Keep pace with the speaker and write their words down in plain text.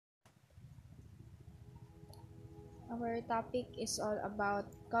Our topic is all about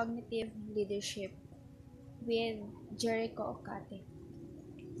cognitive leadership with Jericho Okate.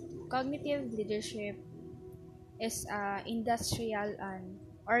 Cognitive leadership is industrial and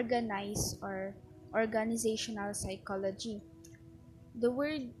organized or organizational psychology. The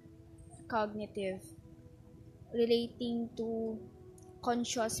word cognitive relating to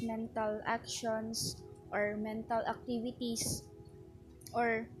conscious mental actions or mental activities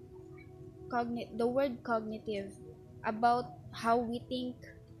or the word cognitive about how we think,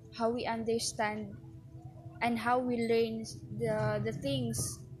 how we understand, and how we learn the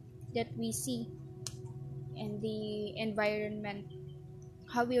things that we see in the environment,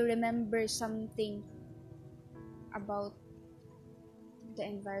 how we remember something about the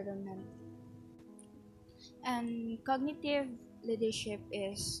environment. And cognitive leadership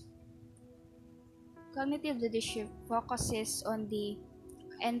focuses on the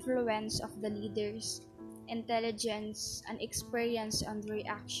influence of the leaders, intelligence, and experience and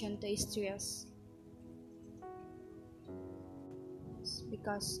reaction to stress.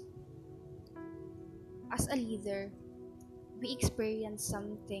 Because as a leader, we experience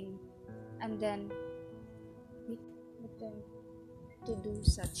something and then we tend to do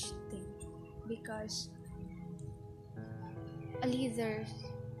such thing because a leader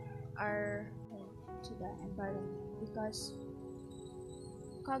are to the environment because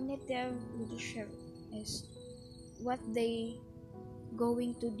cognitive leadership is what they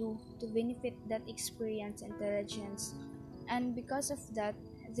going to do to benefit that experience intelligence, and because of that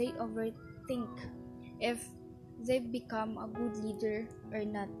they overthink if they've become a good leader or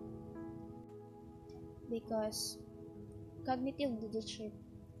not, because cognitive leadership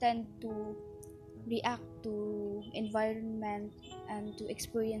tend to react to environment and to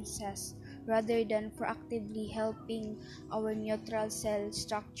experiences rather than proactively helping our neutral cell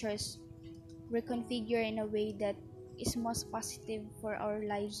structures reconfigure in a way that is most positive for our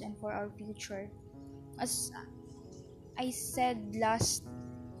lives and for our future. As I said last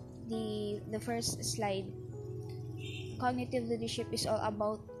the first slide, cognitive leadership is all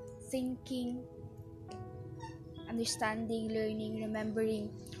about thinking, understanding, learning, remembering.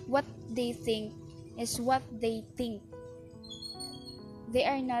 What they think is what they think. They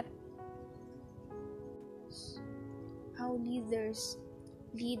are not how leaders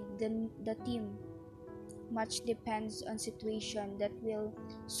lead the team. Much depends on situation that will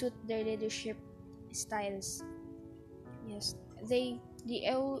suit their leadership styles. Yes, they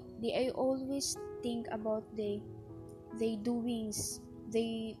always think about they doings.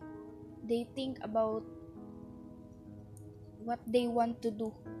 They think about what they want to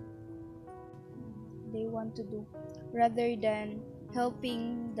do rather than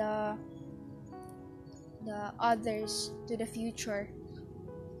helping the others to the future.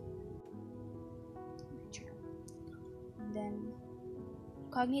 And then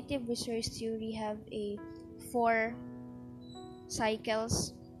cognitive research theory have a four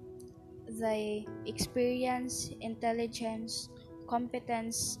cycles: the experience, intelligence,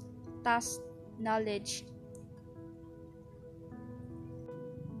 competence, task, knowledge.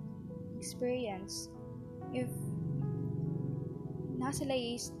 Experience, if nasa sila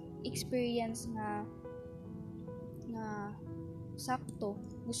is experience nga sakto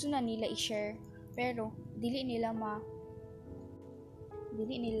gusto na nila i-share pero dili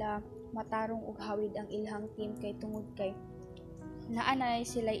nila matarong og hawid ang ilang team kay tungod kay naa na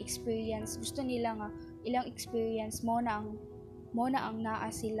sila experience, gusto nila nga ilang experience mo na ang naa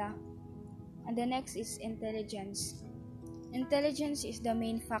sila. And the next is intelligence. Intelligence is the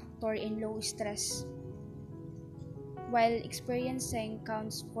main factor in low stress, while experiencing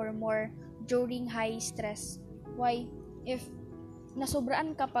counts for more during high stress. Why? If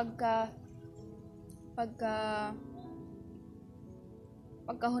nasobraan ka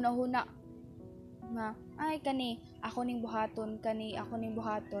pagkahuna-huna nga ay kani ako ning buhaton,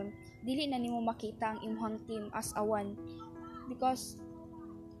 dili na nimo makita ang imong team as a one, because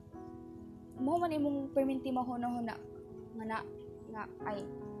mo man imong perminti mahuna-huna nga ay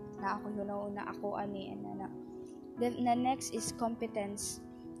na ako hunahuna ako ani ana. Then the next is competence.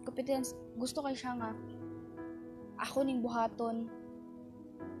 Competence, gusto kay siya nga ako ning buhaton,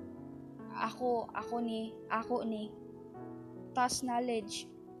 ako ni task knowledge,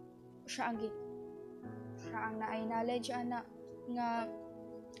 siya ang naay knowledge ana nga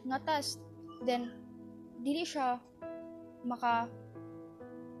task, then dili siya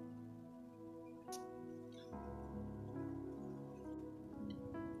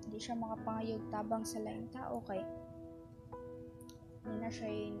makapangayog tabang sa laing tao kay na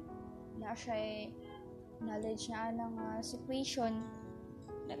siya knowledge na anang situation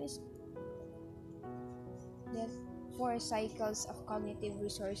that 4 cycles of cognitive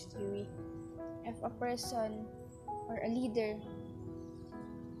resource theory. If a person or a leader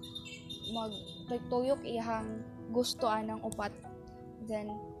magtuyok iyang gusto anang upat,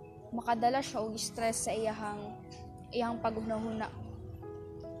 then makadala siya og stress sa iyang paghunahuna.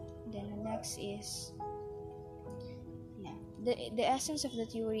 Then the next is the essence of the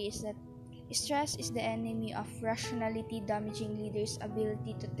theory is that stress is the enemy of rationality, damaging leaders'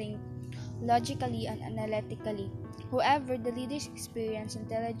 ability to think logically and analytically. However, the leader's experience,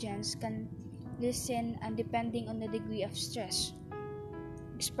 intelligence can listen and depending on the degree of stress,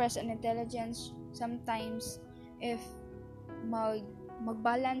 express an intelligence. Sometimes if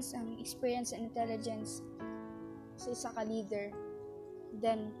magbalance ang experience and intelligence sa isa ka leader,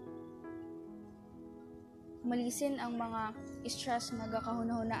 then malisin ang mga stress nga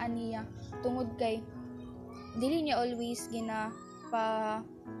gakahunahunaan niya tungod kay dili niya always ginapa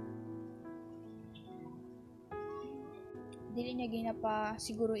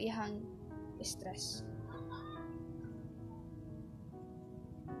siguro ihang stress.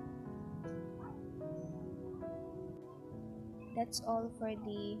 That's all for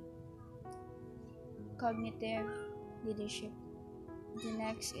the cognitive leadership. The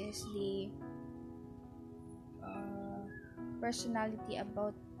next is the personality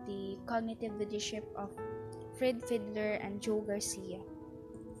about the cognitive leadership of Fred Fiedler and Joe Garcia.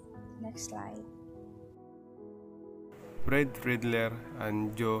 Next slide. Fred Fiedler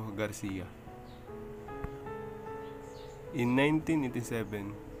and Joe Garcia. In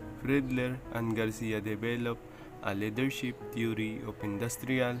 1987, Fiedler and Garcia developed a leadership theory of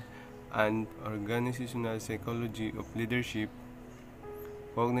industrial and organizational psychology of leadership,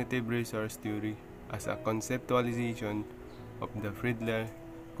 cognitive resource theory, as a conceptualization of the Fiedler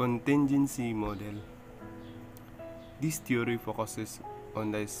contingency model. This theory focuses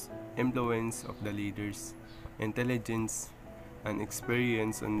on the influence of the leader's intelligence and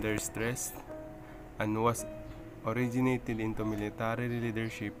experience under stress and was originated into military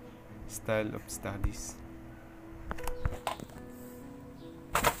leadership style of studies.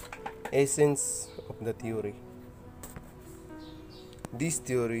 Essence of the theory. This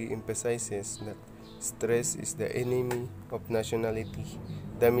theory emphasizes that stress is the enemy of nationality,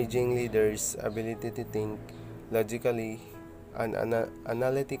 damaging leaders' ability to think logically and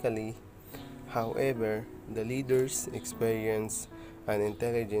analytically. However, the leader's experience and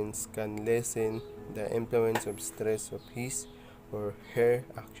intelligence can lessen the influence of stress of his or her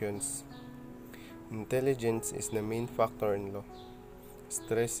actions. Intelligence is the main factor in low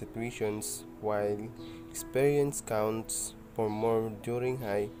stress situations, while experience counts for more during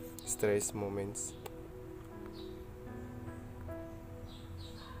high stress moments.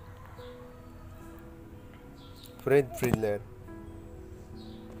 Fred Fiedler.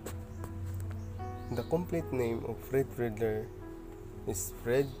 The complete name of Fred Fiedler is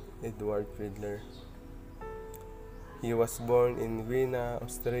Fred Edward Fiedler. He was born in Vienna,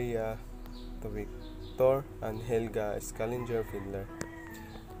 Austria, to Victor and Helga Scalinger Fiedler.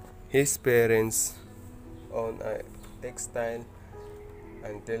 His parents owned a textile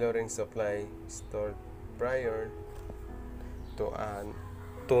and tailoring supply store prior to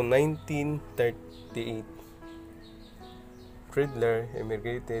 1938. Fiedler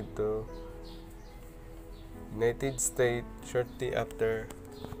immigrated to United States shortly after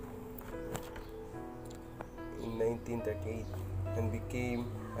in 1938 and became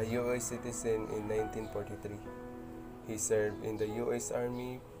a U.S. citizen in 1943. He served in the U.S.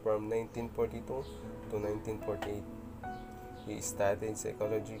 Army from 1942 to 1948. He studied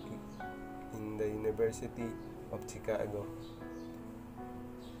psychology in the University of Chicago.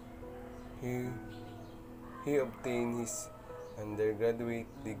 He obtained his undergraduate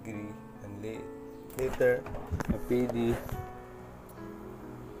degree and later a PhD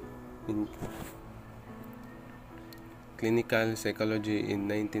in clinical psychology in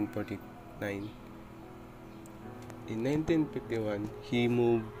 1949. In 1951, he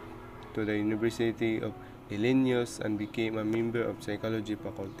moved to the University of Illinois and became a member of psychology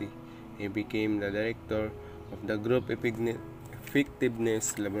faculty. He became the director of the group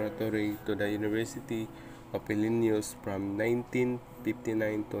effectiveness laboratory to the University of Illinois from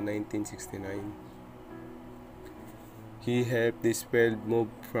 1959 to 1969. He helped this field move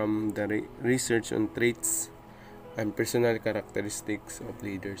from the research on traits and personal characteristics of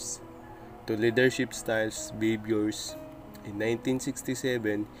leaders to leadership styles, behaviors. In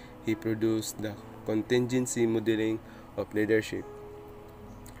 1967, he produced the contingency modeling of leadership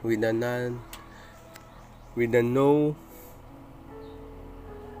with a now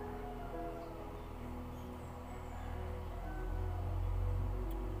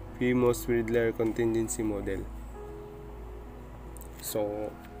famous Fiedler contingency model.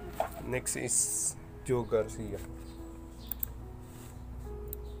 So, next is Joe Garcia.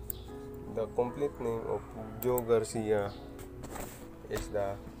 The complete name of Joe Garcia is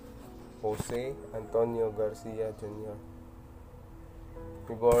the Jose Antonio Garcia Jr.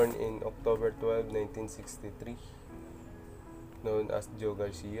 Born in October 12, 1963, known as Joe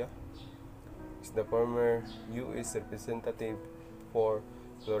Garcia, is the former U.S. Representative for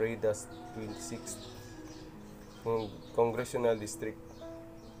Florida's 26th Congressional District.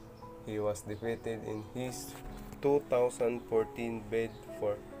 He was defeated in his 2014 bid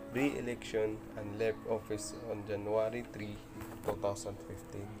for re-election and left office on January 3,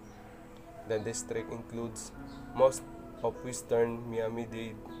 2015. The district includes most of western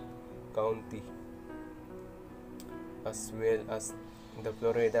Miami-Dade County, as well as the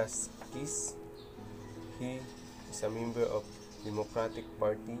Florida Keys. He is a member of Democratic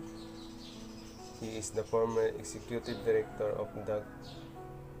Party. He is the former executive director of the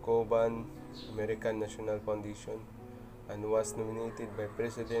Cuban American National Foundation and was nominated by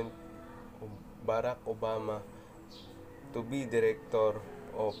President Barack Obama to be director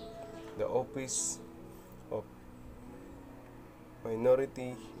of the Office of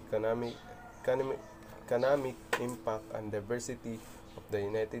Minority Economic Impact and Diversity of the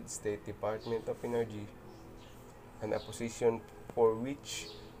United States Department of Energy, and a position for which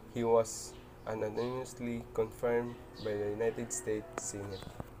he was unanimously confirmed by the United States Senate.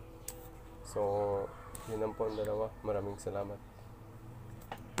 So, yun lang po ang dalawa. Maraming salamat.